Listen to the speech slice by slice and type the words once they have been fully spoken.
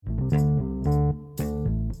Well,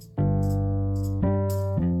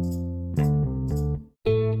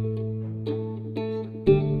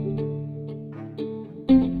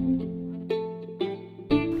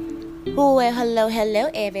 hello,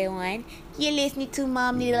 everyone. You're listening to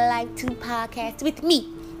Mom Need a Life 2 podcast with me,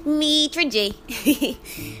 Mitra J.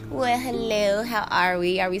 Well, hello, how are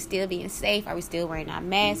we? Are we still being safe? Are we still wearing our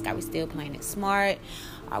mask? Are we still playing it smart?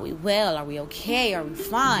 Are we well? Are we okay? Are we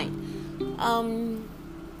fine?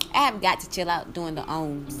 I have got to chill out doing the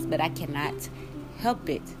ohms, but I cannot help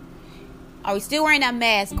it. Are we still wearing our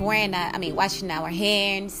mask? Washing our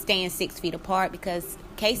hands, staying 6 feet apart because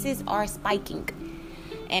cases are spiking.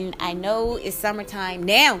 And I know it's summertime.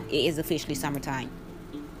 Now it is officially summertime.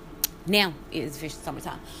 Now it is officially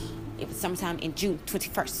summertime. It was summertime in June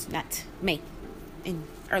 21st, not May. In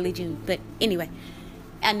early June. But anyway,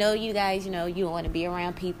 I know you guys, you don't want to be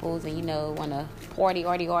around people and, want to party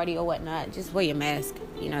or whatnot. Just wear your mask,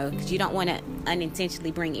 because you don't want to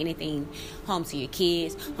unintentionally bring anything home to your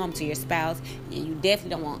kids, home to your spouse. You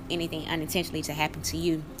definitely don't want anything unintentionally to happen to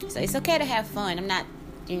you. So it's okay to have fun. I'm not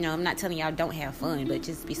telling y'all don't have fun, but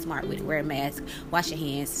just be smart with it. Wear a mask, wash your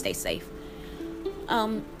hands, stay safe.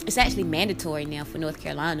 It's actually mandatory now for North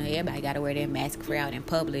Carolina. Everybody got to wear their mask for out in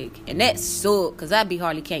public. And that sucks, because I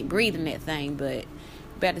hardly can't breathe in that thing, but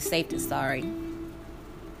better safe than sorry.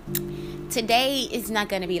 Today is not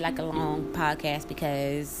going to be like a long podcast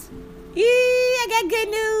because, I got good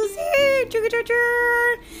news.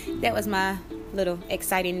 That was my little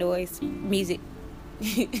exciting noise, music.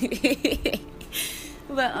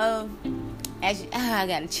 But I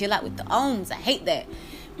gotta chill out with the ohms. I hate that.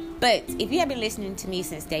 But if you have been listening to me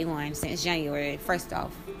since day one, since January, first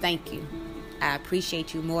off, thank you. I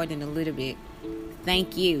appreciate you more than a little bit.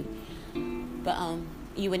 Thank you. But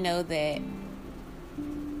you would know that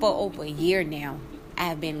for over a year now, I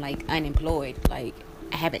have been unemployed. I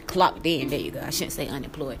haven't clocked in. There you go. I shouldn't say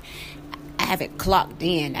unemployed. I haven't clocked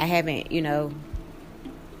in. I haven't,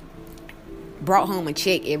 brought home a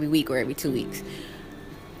check every week or every 2 weeks.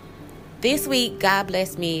 This week, God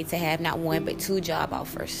blessed me to have not one but 2 job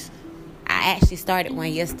offers. I actually started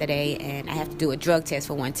one yesterday, and I have to do a drug test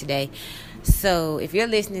for one today. So if you're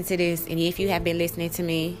listening to this, and if you have been listening to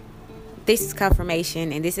me, this is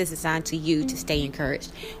confirmation, and this is a sign to you to stay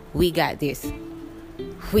encouraged. We got this.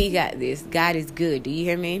 We got this. God is good. Do you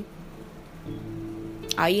hear me?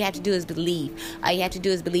 All you have to do is believe. All you have to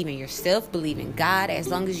do is believe in yourself, believe in God. As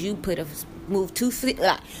long as you move 2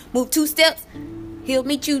 steps, He'll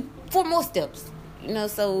meet you 4 more steps.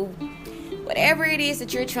 So whatever it is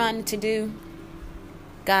that you're trying to do,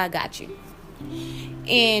 God got you.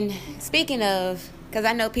 And speaking of, because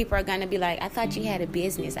I know people are going to be like, I thought you had a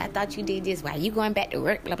business. I thought you did this. Why are you going back to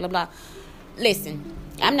work? Blah, blah, blah. Listen,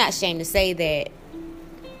 I'm not ashamed to say that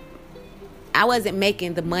I wasn't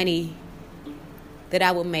making the money that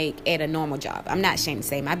I would make at a normal job. I'm not ashamed to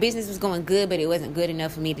say my business was going good, but it wasn't good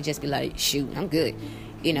enough for me to just be like, shoot, I'm good.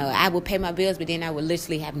 I would pay my bills, but then I would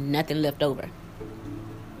literally have nothing left over.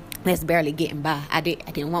 That's barely getting by. I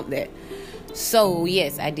didn't want that. So,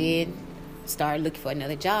 yes, I did start looking for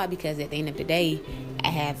another job because at the end of the day, I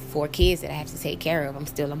have 4 kids that I have to take care of. I'm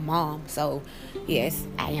still a mom. So, yes,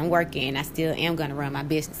 I am working. I still am going to run my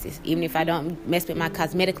businesses. Even if I don't mess with my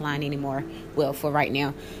cosmetic line anymore, well, for right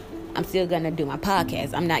now, I'm still going to do my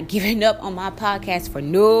podcast. I'm not giving up on my podcast for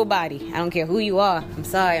nobody. I don't care who you are. I'm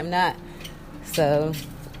sorry, I'm not. So,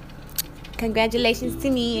 congratulations to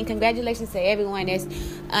me and congratulations to everyone that's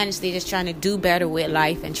honestly just trying to do better with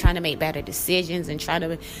life and trying to make better decisions and trying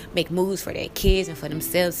to make moves for their kids and for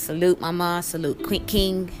themselves. Salute my mom. Salute Queen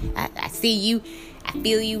King. I see you. I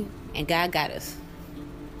feel you. And God got us.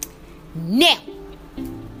 Now,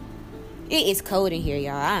 it is cold in here,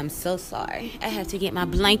 y'all. I'm so sorry. I have to get my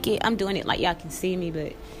blanket. I'm doing it like y'all can see me, but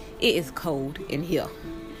it is cold in here.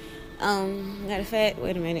 Matter of fact,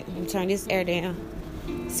 wait a minute. Let me turn this air down.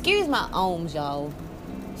 Excuse my ohms, y'all.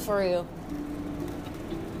 For real.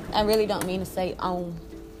 I really don't mean to say ohm.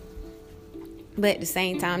 But at the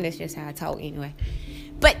same time, that's just how I talk anyway.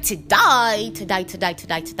 But today, I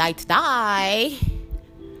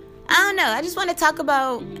don't know. I just want to talk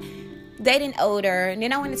about dating older. And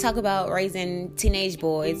then I want to talk about raising teenage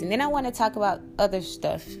boys. And then I want to talk about other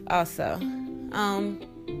stuff also.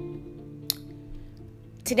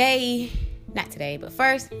 Not today, but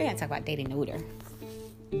first, we're going to talk about dating older.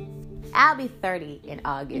 I'll be 30 in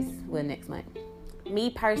August, next month.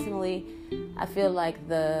 Me personally, I feel like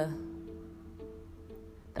the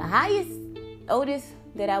oldest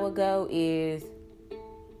that I would go is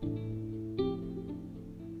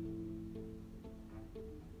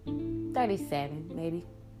 37, maybe.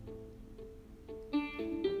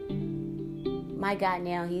 my guy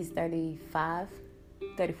now, he's 35,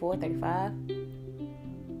 34, 35.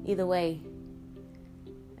 Either way,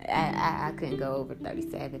 I couldn't go over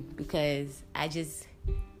 37 because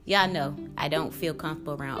y'all know, I don't feel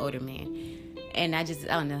comfortable around older men. And I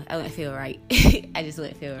don't know, I wouldn't feel right. I just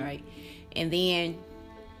wouldn't feel right. And then,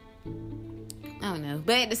 I don't know.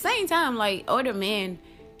 But at the same time, like, older men,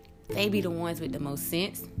 they be the ones with the most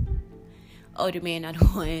sense. Older men are the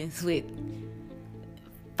ones with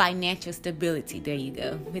financial stability. There you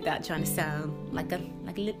go. Without trying to sound like a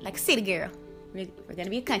city girl. We're going to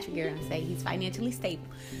be a country girl and say he's financially stable.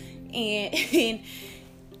 And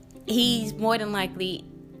he's more than likely,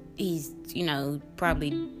 he's,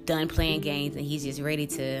 probably done playing games and he's just ready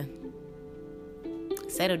to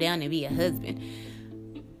settle down and be a husband.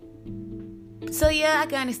 So, yeah, I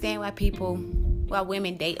can understand why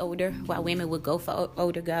women date older, why women would go for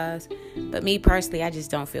older guys. But me personally, I just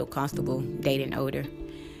don't feel comfortable dating older.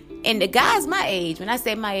 And the guys my age, when I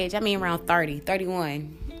say my age, I mean around 30,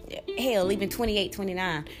 31. Hell, even 28,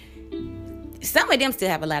 29. Some of them still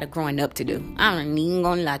have a lot of growing up to do. I'm not even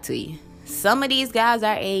gonna lie to you. Some of these guys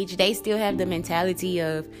our age, they still have the mentality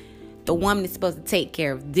of the woman is supposed to take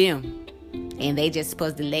care of them. And they just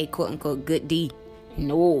supposed to lay, quote unquote, good D.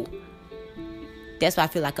 No. That's why I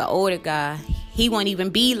feel like an older guy, he won't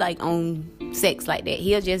even be like on sex like that.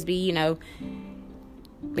 He'll just be,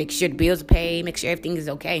 make sure the bills are paid, make sure everything is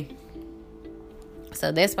okay.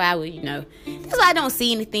 So that's why that's why I don't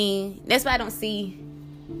see anything. That's why I don't see,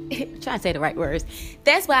 I'm trying to say the right words.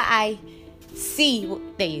 That's why I see,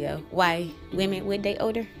 there you go, why women would date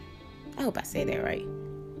older. I hope I said that right.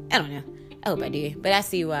 I don't know. I hope I did. But I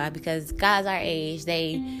see why. Because guys our age,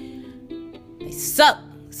 they suck.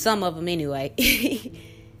 Some of them anyway.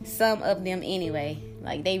 Some of them anyway.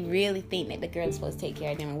 Like, they really think that the girl is supposed to take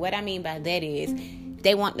care of them. And what I mean by that is,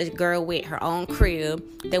 they want the girl with her own crib.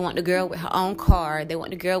 They want the girl with her own car. They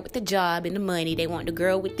want the girl with the job and the money. They want the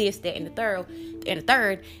girl with this, that, and the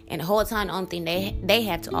third. And the whole time, the only thing they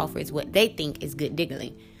have to offer is what they think is good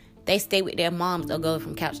diggling. They stay with their moms or go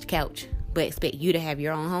from couch to couch, but expect you to have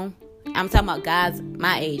your own home. I'm talking about guys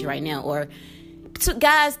my age right now, or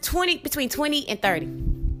guys between 20 and 30.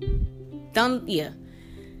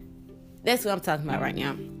 That's what I'm talking about right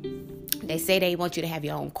now. They say they want you to have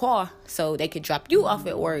your own car so they could drop you off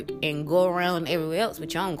at work and go around everywhere else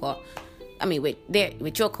with your own car. I mean, with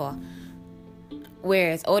your car.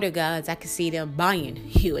 Whereas older guys, I can see them buying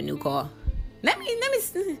you a new car. Let me.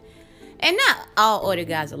 And not all older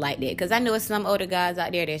guys are like that, because I know it's some older guys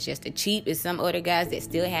out there that's just the cheap. It's some older guys that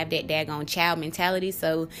still have that daggone child mentality.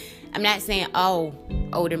 So I'm not saying all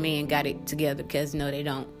older men got it together, because no, they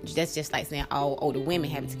don't. That's just like saying all older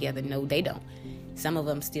women have it together. No, they don't. Some of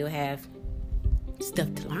them still have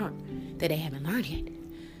stuff to learn that they haven't learned yet.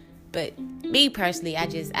 But me personally, I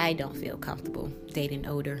don't feel comfortable dating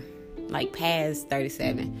older, like past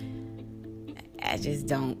 37. I just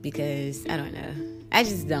don't, because I don't know. I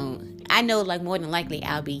just don't. I know, like, more than likely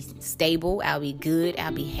I'll be stable, I'll be good,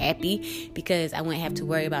 I'll be happy, because I wouldn't have to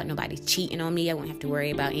worry about nobody cheating on me. I wouldn't have to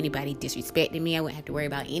worry about anybody disrespecting me. I wouldn't have to worry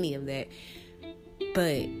about any of that.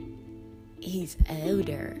 But he's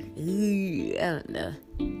older. Ooh, I don't know.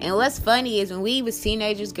 And what's funny is when we was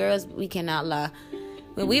teenagers, girls, we cannot lie.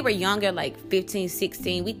 When we were younger, like 15,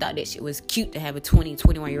 16, we thought that shit was cute to have a 20,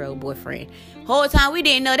 21-year-old boyfriend. Whole time we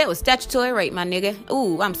didn't know that was statutory rape, my nigga.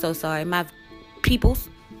 Ooh, I'm so sorry. My peoples.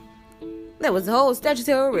 That was the whole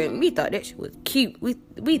statutory rape. We thought that shit was cute. We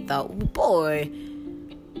thought, boy.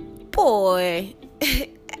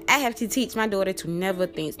 I have to teach my daughter to never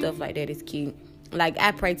think stuff like that is cute. Like,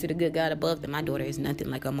 I pray to the good God above that my daughter is nothing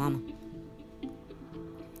like her mama.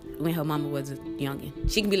 When her mama was a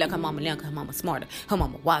youngin'. She can be like her mama now, 'cause her mama smarter, her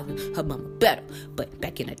mama wiser, her mama better. But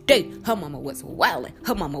back in the day, her mama was wildin',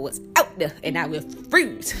 her mama was out there, and I was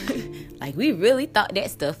fruit. Like, we really thought that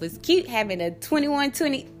stuff was cute, having a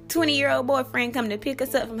 20-year-old boyfriend come to pick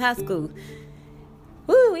us up from high school.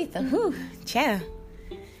 Woo, we thought, whoo, child.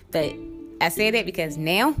 But I say that because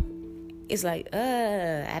now, it's like,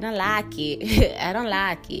 I don't like it. I don't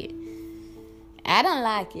like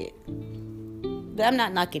it. But I'm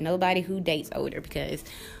not knocking nobody who dates older, because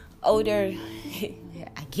older,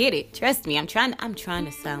 I get it. Trust me, I'm trying not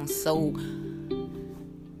to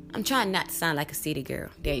sound like a city girl.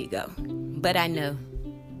 There you go. But I know.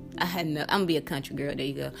 I'm gonna be a country girl. There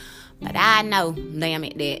you go. But I know, damn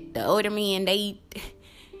it, that the older men,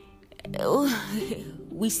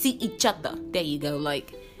 we see each other. There you go.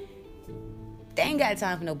 Like, they ain't got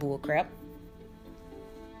time for no bull crap.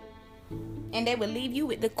 And they will leave you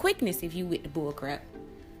with the quickness if you with the bull crap.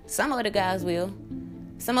 Some other guys will.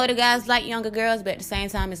 Some other guys like younger girls, but at the same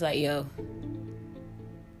time, it's like, yo,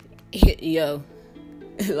 yo,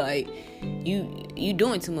 like, you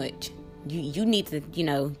doing too much. You need to,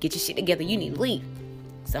 get your shit together. You need to leave.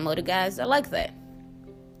 Some other guys are like that.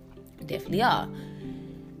 Definitely are.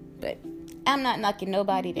 But I'm not knocking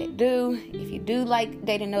nobody that do. If you do like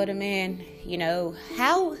dating older men,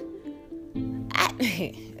 how...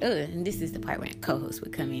 and this is the part where a co-host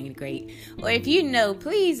would come in great. Or if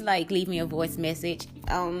please leave me a voice message.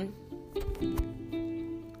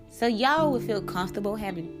 So y'all would feel comfortable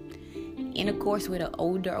having intercourse with an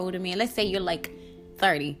older man. Let's say you're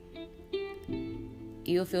 30.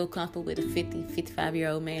 You'll feel comfortable with a 50,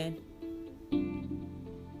 55-year-old man.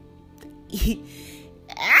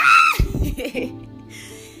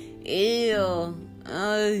 Ew.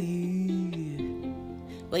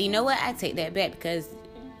 Well, you know what? I take that back because,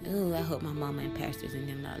 I hope my mama and pastors and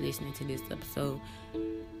them not listening to this episode.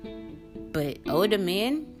 But older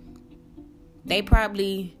men, they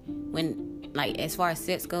probably, as far as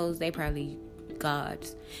sex goes, they probably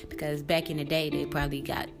gods. Because back in the day, they probably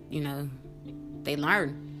got, they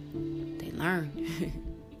learn. They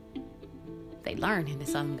learn, and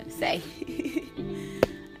that's all I'm going to say.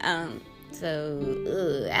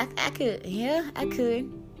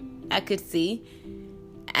 I could see.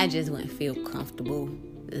 I just wouldn't feel comfortable.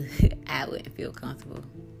 I wouldn't feel comfortable.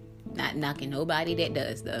 Not knocking nobody that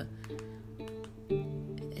does, though.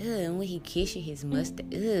 And when he kiss you, his mustache.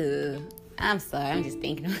 I'm sorry. I'm just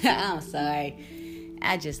thinking. I'm sorry.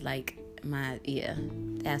 I just I'll stick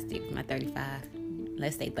with my 35.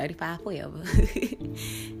 Let's say 35 forever.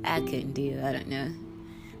 I couldn't deal. I don't know.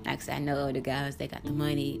 Like I said, I know other guys, they got the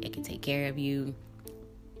money. They can take care of you.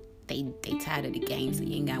 They tired of the games, so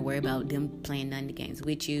you ain't got to worry about them playing none of the games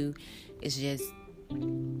with you. It's just...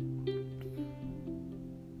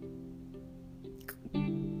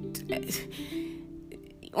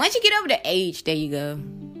 Once you get over the age, there you go.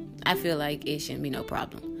 I feel like it shouldn't be no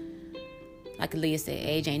problem. Like Aaliyah said,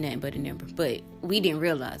 age ain't nothing but a number. But we didn't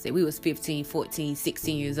realize that we was 15, 14,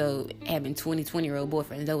 16 years old, having 20-year-old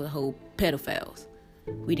boyfriends. Those were whole pedophiles.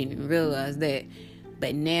 We didn't even realize that.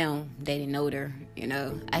 But now, dating older,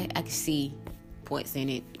 I can see points in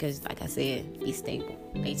it. Because, like I said, he's stable.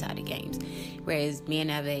 They tired of games. Whereas men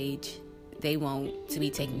of age, they want to be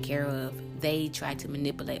taken care of. They try to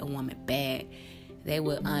manipulate a woman bad. They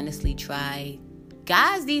would honestly try.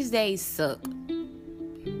 Guys these days suck.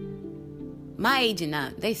 My age and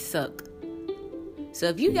up, they suck. So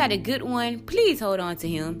if you got a good one, please hold on to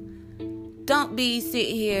him. Don't be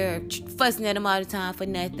sitting here fussing at him all the time for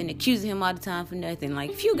nothing, accusing him all the time for nothing.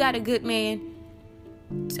 If you got a good man,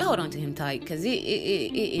 just hold on to him tight, because it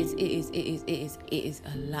is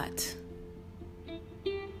a lot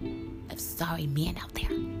of sorry men out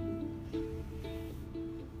there.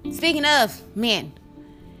 Speaking of men,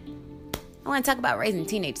 I want to talk about raising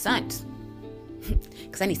teenage sons.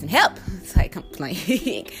 Because I need some help. So I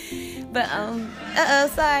complain. But,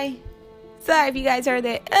 sorry. Sorry if you guys heard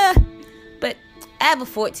that. But I have a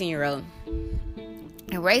 14-year-old.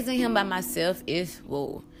 And raising him by myself is,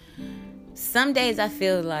 whoa. Some days I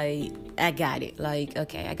feel like I got it.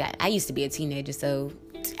 Okay, I used to be a teenager, so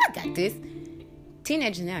I got this.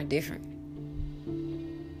 Teenagers now are different.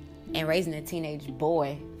 And raising a teenage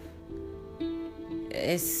boy,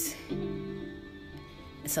 it's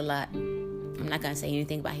a lot. I'm not going to say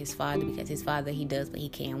anything about his father, because his father, he does what he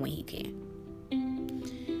can when he can.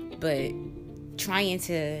 But trying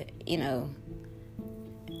to,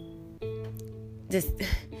 just...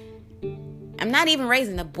 I'm not even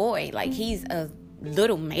raising a boy. He's a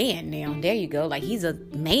little man now. There you go. He's a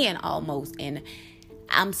man almost. And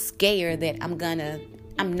I'm scared that I'm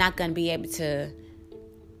not going to be able to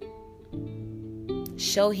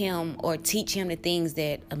show him or teach him the things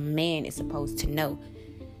that a man is supposed to know.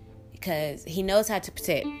 Because he knows how to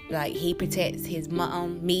protect. He protects his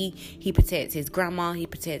mom, me. He protects his grandma. He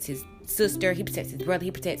protects his sister. He protects his brother. He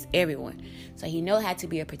protects everyone. So he knows how to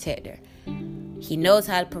be a protector. He knows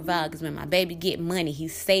how to provide. Because when my baby get money, he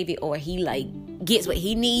save it, or he gets what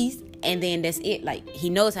he needs, and then that's it. He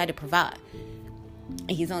knows how to provide. And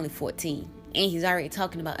he's only 14. And he's already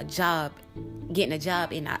talking about getting a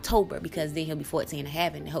job in October, because then he'll be 14 and a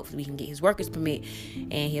half, and hopefully we can get his worker's permit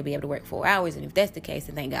and he'll be able to work 4 hours. And if that's the case,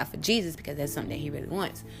 then thank God for Jesus, because that's something that he really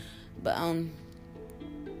wants. But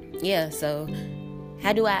yeah, so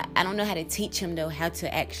how do I don't know how to teach him though how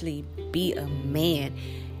to actually be a man.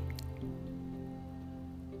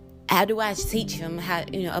 How do I teach him how,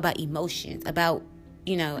 about emotions, about,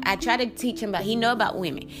 I try to teach him he know about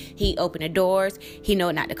women. He open the doors. He know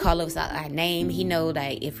not to call us out our name. He know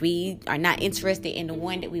that if we are not interested in the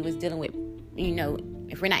one that we was dealing with,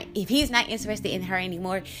 if he's not interested in her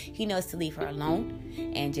anymore, he knows to leave her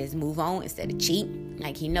alone and just move on instead of cheat.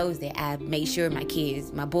 Like, he knows that I made sure my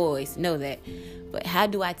kids, my boys, know that. But how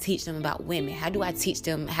do I teach them about women? How do I teach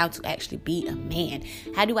them how to actually be a man?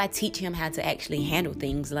 How do I teach him how to actually handle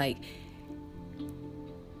things? Like,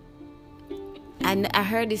 I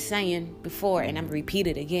heard this saying before, and I'm going to repeat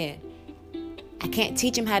it again. I can't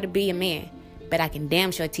teach him how to be a man, but I can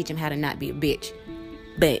damn sure teach him how to not be a bitch.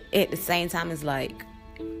 But at the same time, it's like,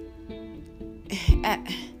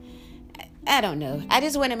 I don't know. I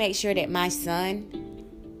just want to make sure that my son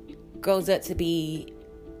grows up to be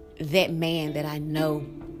that man that I know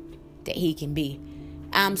that he can be.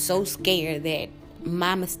 I'm so scared that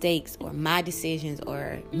my mistakes or my decisions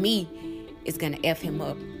or me is going to F him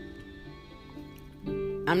up.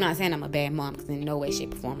 I'm not saying I'm a bad mom, because in no way,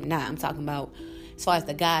 shape, or form I'm not. I'm talking about as far as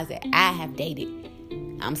the guys that I have dated.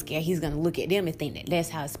 I'm scared he's going to look at them and think that that's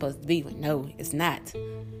how it's supposed to be. When no, it's not.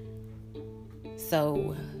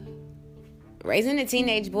 So, raising a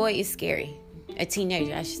teenage boy is scary. A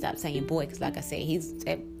teenager, I should stop saying boy, because like I said, he's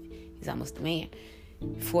almost a man.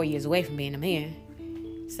 4 years away from being a man.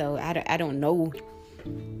 So, I don't know.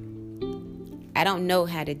 I don't know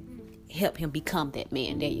how to help him become that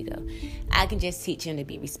man. There you go. I can just teach him to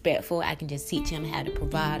be respectful. I can just teach him how to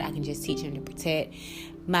provide. I can just teach him to protect.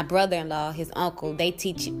 My brother-in-law, his uncle, they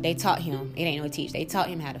taught him. It ain't no teach. They taught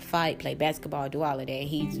him how to fight, play basketball, do all of that.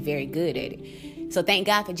 He's very good at it. So thank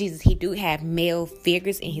God for Jesus. He do have male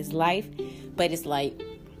figures in his life, but it's like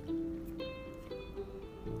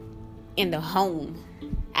in the home.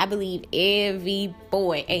 I believe every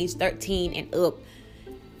boy age 13 and up,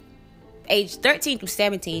 age 13 through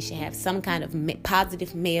 17 should have some kind of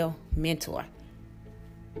positive male mentor.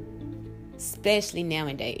 Especially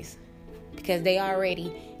nowadays. Because they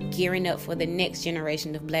already gearing up for the next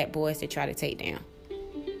generation of black boys to try to take down.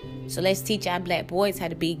 So let's teach our black boys how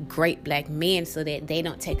to be great black men so that they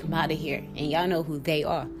don't take them out of here. And y'all know who they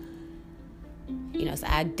are. So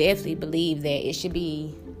I definitely believe that it should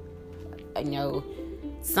be,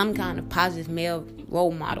 some kind of positive male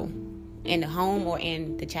role model in the home or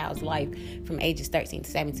in the child's life from ages 13 to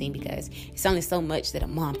 17, because it's only so much that a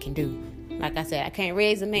mom can do. Like I said, I can't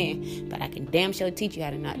raise a man, but I can damn sure teach you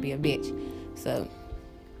how to not be a bitch. So,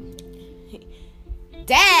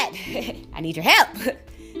 Dad, I need your help.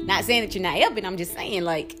 Not saying that you're not helping. I'm just saying,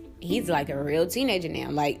 like, he's like a real teenager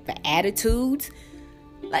now. Like, the attitudes.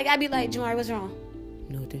 Like, I'd be like, Jamari, what's wrong?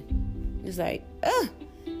 Nothing. It's like, ugh.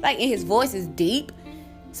 Like, and his voice is deep.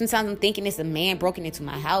 Sometimes I'm thinking it's a man broken into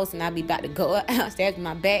my house, and I'll be about to go upstairs with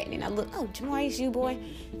my back, and then I look, oh, Jamari, it's you, boy.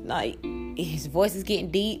 Like, his voice is getting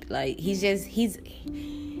deep. Like, he's the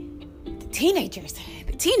teenagers.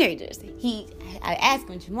 I asked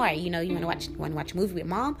him, Jamari, you want to watch a movie with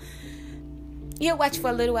mom? He'll watch for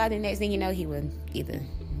a little while, the next thing you know, he will either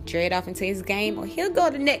dread off into his game, or he'll go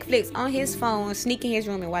to Netflix on his phone, sneak in his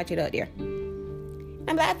room and watch it up there.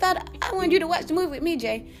 I'm like, I thought I wanted you to watch the movie with me,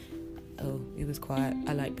 Jay. Oh, it was quiet.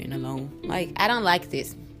 I like being alone. Like, I don't like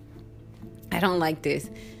this. I don't like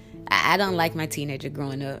my teenager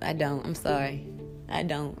growing up. I don't. I'm sorry. I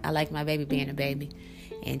don't. I like my baby being a baby.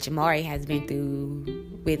 And Jamari has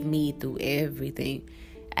been with me through everything.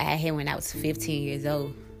 I had him when I was 15 years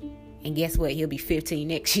old. And guess what? He'll be 15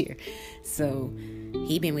 next year. So,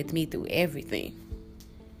 he been with me through everything.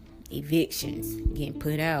 Evictions, getting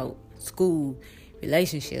put out, school,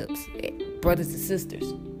 relationships, brothers and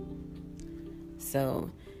sisters. So,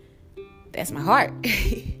 that's my heart.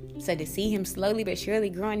 So, to see him slowly but surely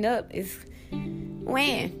growing up is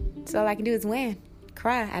win. So, all I can do is win.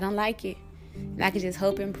 Cry. I don't like it. And I can just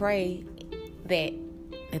hope and pray that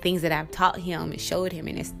the things that I've taught him and showed him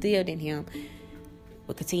and instilled in him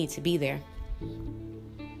will continue to be there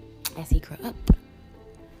as he grows up.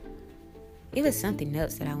 It was something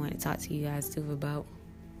else that I want to talk to you guys too about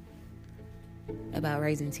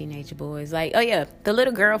raising teenage boys. Like, oh yeah, the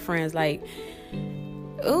little girlfriends. Like,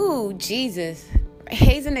 ooh, Jesus,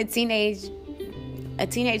 raising a teenage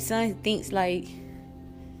son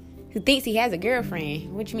who thinks he has a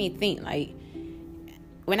girlfriend. What you mean think? Like,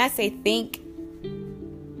 when I say think,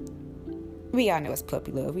 we all know it's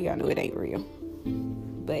puppy love. We all know it ain't real.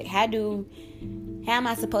 But how am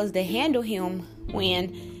I supposed to handle him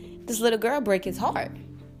when this little girl breaks his heart?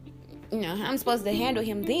 How I'm supposed to handle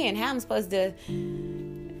him then? How I'm supposed to...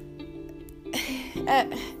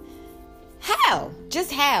 how?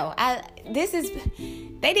 Just how? They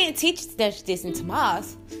didn't teach us this in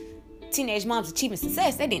Tomas. Teenage Mom's Achievement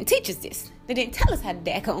Success. They didn't teach us this. They didn't tell us how to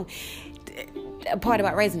dack on a part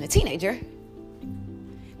about raising a teenager.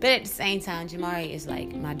 But at the same time, Jamari is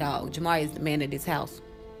like my dog. Jamari is the man of this house.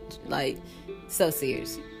 Like, so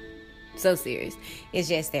serious. So serious. It's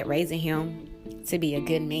just that raising him to be a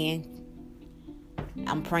good man,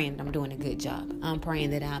 I'm praying that I'm doing a good job. I'm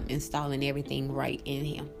praying that I'm installing everything right in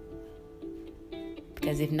him.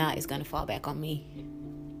 Because if not, it's going to fall back on me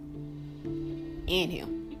and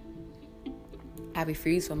him. I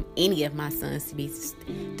refuse from any of my sons to be,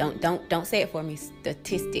 don't say it for me,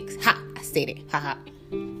 statistics. Ha! I said it. Ha ha.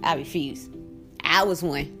 I refuse. I was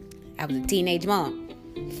one. I was a teenage mom.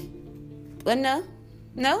 But no,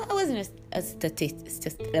 I wasn't a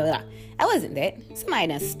statistic. I wasn't that. Somebody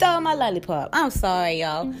done stole my lollipop. I'm sorry,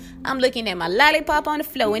 y'all. I'm looking at my lollipop on the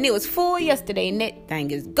floor, and it was full yesterday, and that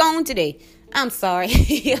thing is gone today. I'm sorry,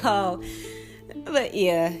 y'all. But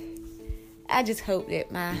yeah, I just hope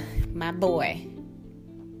that my boy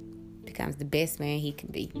becomes the best man he can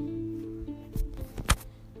be.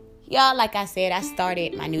 Y'all, like I said, I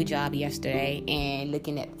started my new job yesterday, and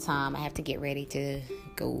looking at the time, I have to get ready to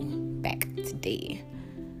go back today.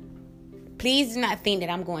 Please do not think that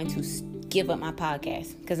I'm going to give up my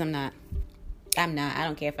podcast, because I'm not. I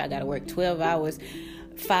don't care if I got to work 12 hours,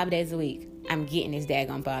 5 days a week. I'm getting this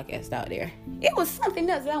daggone podcast out there. It was something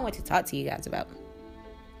else that I want to talk to you guys about.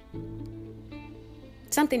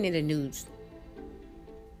 Something in the news.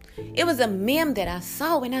 It was a meme that I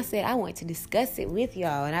saw and I said I want to discuss it with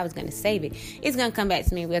y'all, and I was going to save it. It's going to come back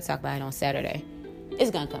to me. We'll talk about it on Saturday.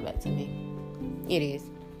 It's going to come back to me. It is.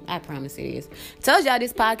 I promise it is. I told y'all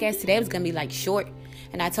this podcast today was going to be like short,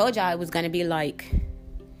 and I told y'all it was going to be like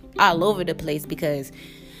all over the place because,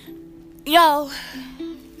 y'all,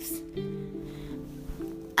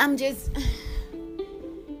 I'm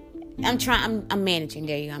managing.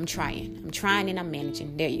 There you go. I'm trying and I'm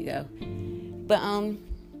managing. There you go. But,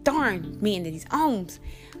 darn, me and these homes.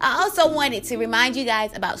 I also wanted to remind you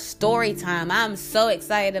guys about story time. I'm so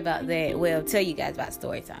excited about that. Well, tell you guys about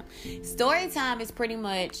story time. Story time is pretty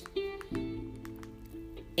much,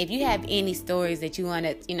 if you have any stories that you want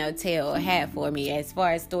to, tell or have for me, as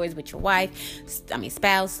far as stories with your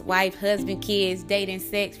spouse, wife, husband, kids, dating,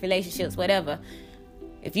 sex, relationships, whatever.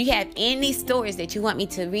 If you have any stories that you want me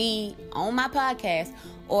to read on my podcast,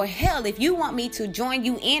 or hell, if you want me to join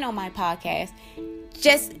you in on my podcast,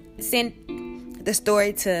 just send the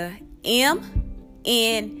story to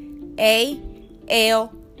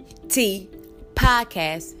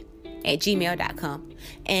mnaltpodcast@gmail.com,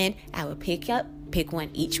 and I will pick one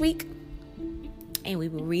each week, and we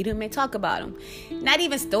will read them and talk about them. Not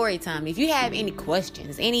even story time. If you have any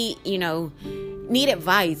questions, any need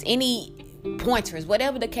advice, any pointers,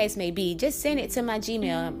 whatever the case may be, just send it to my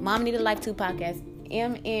Gmail, Mom Need a Life 2 Podcast,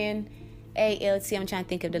 MNALT, I'm trying to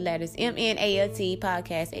think of the letters, MNALT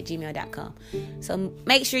podcast@gmail.com. So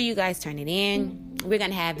make sure you guys turn it in. We're going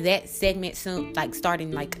to have that segment soon,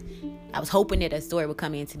 starting, I was hoping that a story would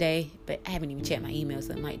come in today, but I haven't even checked my email,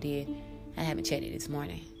 so it might did. I haven't checked it this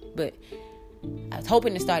morning, but I was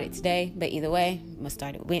hoping to start it today, but either way, I'm going to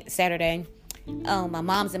start it Saturday. My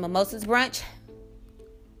Moms and Mimosas brunch.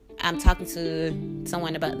 I'm talking to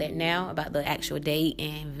someone about that now, about the actual date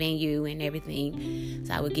and venue and everything.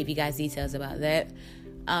 So I will give you guys details about that.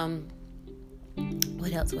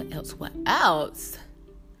 What else?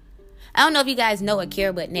 I don't know if you guys know or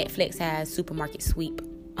care, but Netflix has Supermarket Sweep.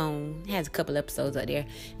 It has a couple episodes out there.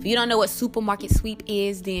 If you don't know what Supermarket Sweep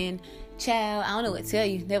is, then child, I don't know what to tell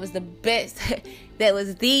you. That was the best. That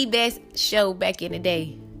was the best show back in the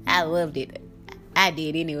day. I loved it. I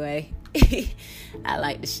did anyway. I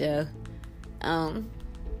like the show. I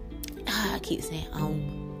keep saying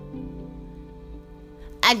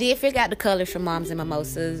I did figure out the colors for Moms and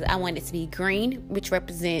Mimosas. I want it to be green, which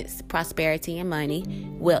represents prosperity and money,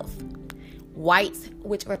 wealth. White,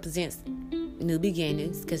 which represents new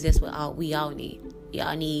beginnings, because that's what we all need.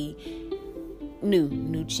 Y'all need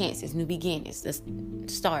new chances, new beginnings. Let's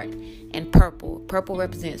start. And purple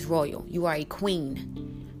represents royal. You are a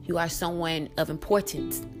queen. You are someone of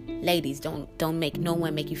importance. Ladies, don't make no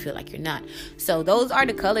one make you feel like you're not. So those are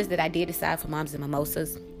the colors that I did decide for Moms and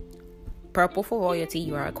Mimosas. Purple for royalty,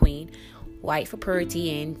 you are a queen. White for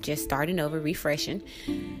purity and just starting over, refreshing.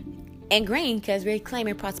 And green, because we're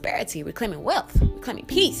claiming prosperity, we're claiming wealth, we're claiming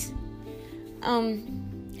peace.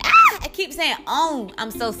 I keep saying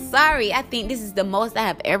I'm so sorry. I think this is the most I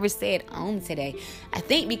have ever said today. I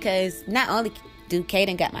think because not only do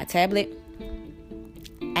Kaden got my tablet,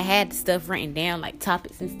 I had stuff written down, like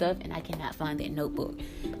topics and stuff, and I cannot find that notebook.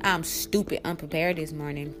 I'm stupid unprepared this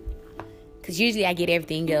morning. Because usually I get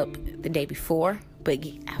everything up the day before, but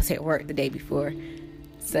I was at work the day before.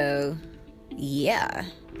 So, yeah.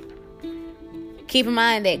 Keep in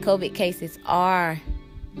mind that COVID cases are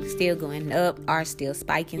still going up, are still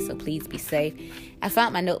spiking, so please be safe. I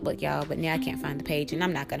found my notebook, y'all, but now I can't find the page, and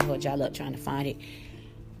I'm not going to hold y'all up trying to find it.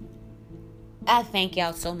 I thank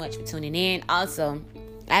y'all so much for tuning in. Also,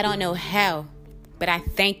 I don't know how, but I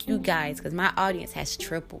thank you guys because my audience has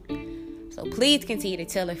tripled. So please continue to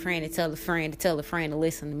tell a friend, to tell a friend, to tell a friend to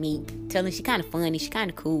listen to me. Tell her she's kind of funny, she's kind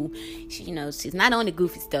of cool. She's not on the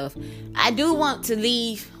goofy stuff. I do want to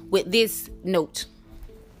leave with this note.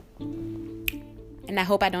 And I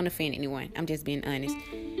hope I don't offend anyone. I'm just being honest.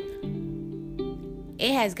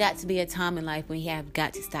 It has got to be a time in life when we have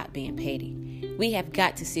got to stop being petty. We have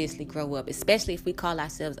got to seriously grow up, especially if we call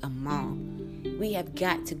ourselves a mom. We have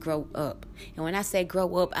got to grow up. And when I say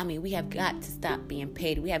grow up, I mean we have got to stop being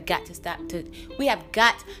petty. We have got to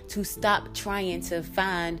stop trying to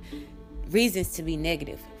find reasons to be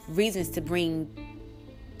negative, reasons to bring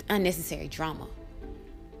unnecessary drama.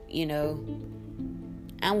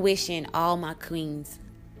 I'm wishing all my queens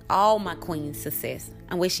success.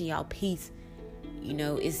 I'm wishing y'all peace.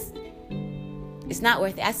 It's not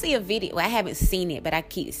worth it. I see a video. Well, I haven't seen it, but I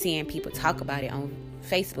keep seeing people talk about it on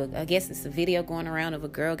Facebook. I guess it's a video going around of a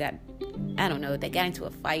girl they got into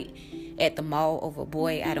a fight at the mall over a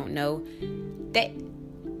boy. I don't know.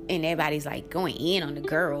 And everybody's like going in on the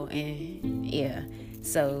girl. And yeah.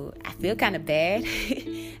 So I feel kind of bad.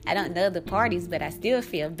 I don't know the parties, but I still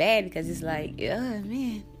feel bad because it's like, oh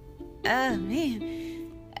man.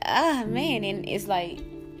 And it's like,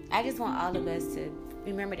 I just want all of us to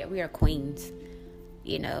remember that we are queens.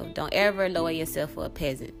 Don't ever lower yourself for a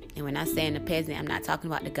peasant. And when I'm saying a peasant, I'm not talking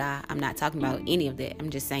about the guy. I'm not talking about any of that. I'm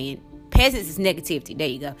just saying peasants is negativity. There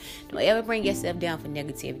you go. Don't ever bring yourself down for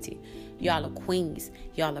negativity. Y'all are queens.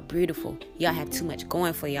 Y'all are beautiful. Y'all have too much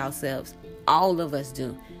going for yourselves. All of us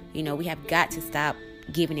do. We have got to stop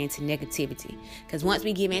giving into negativity, because once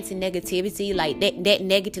we give into negativity, like that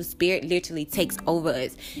negative spirit literally takes over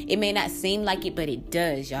us. It may not seem like it, but it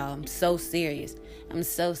does, y'all. I'm so serious.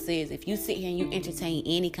 If you sit here and you entertain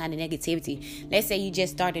any kind of negativity, let's say you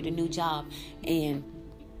just started a new job and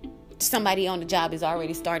somebody on the job is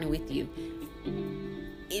already starting with you.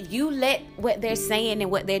 If you let what they're saying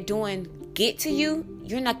and what they're doing get to you,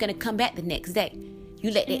 you're not going to come back the next day.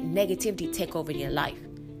 You let that negativity take over your life.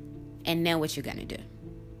 And now what you're going to do?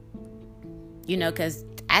 Because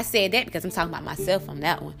I said that because I'm talking about myself on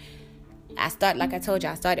that one. Like I told you,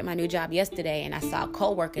 I started my new job yesterday, and I saw a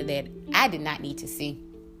coworker that I did not need to see.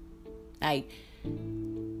 Like,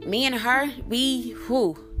 me and her, I'm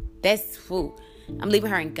leaving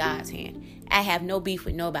her in God's hand. I have no beef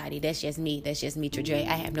with nobody. That's just me, Traje.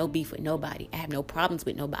 I have no beef with nobody. I have no problems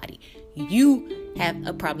with nobody. You have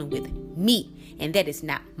a problem with me, and that is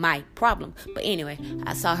not my problem. But anyway,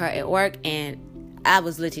 I saw her at work, and I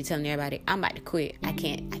was literally telling everybody, I'm about to quit. I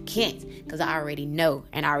can't, because I already know,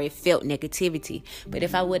 and I already felt negativity. But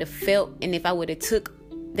if I would have took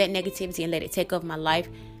that negativity and let it take over my life,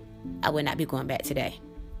 I would not be going back today.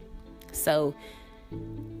 So,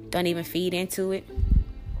 don't even feed into it.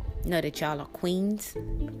 Know that y'all are queens.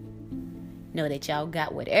 Know that y'all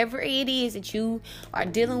got whatever it is that you are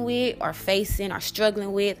dealing with, or facing, or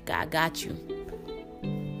struggling with. God got you.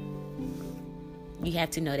 You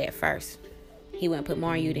have to know that first. He wouldn't put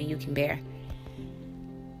more on you than you can bear.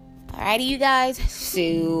 Alrighty, you guys.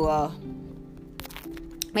 So,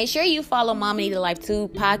 make sure you follow Mama Need a Life 2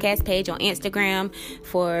 podcast page on Instagram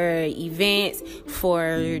for events,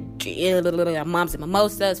 for Moms and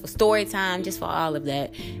Mimosas, for story time, just for all of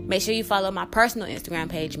that. Make sure you follow my personal Instagram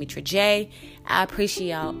page, Mitra J. I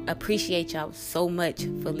appreciate y'all so much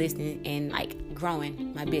for listening and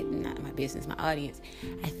growing my audience.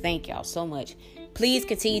 I thank y'all so much. Please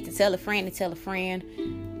continue to tell a friend to tell a friend.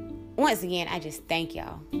 Once again, I just thank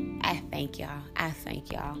y'all. I thank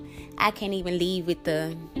y'all. I can't even leave with the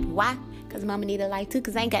why, because Mama Need a Life too,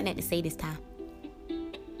 because I ain't got nothing to say this time.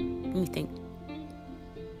 Let me think.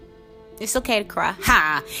 It's okay to cry.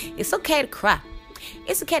 It's okay to cry.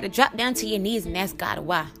 It's okay to drop down to your knees and ask God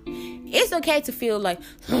why. It's okay to feel like,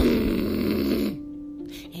 and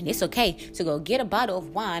it's okay to go get a bottle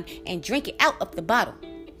of wine and drink it out of the bottle.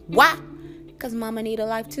 Why? Because Mama Need a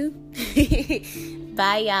Life too.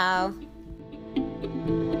 Bye, y'all.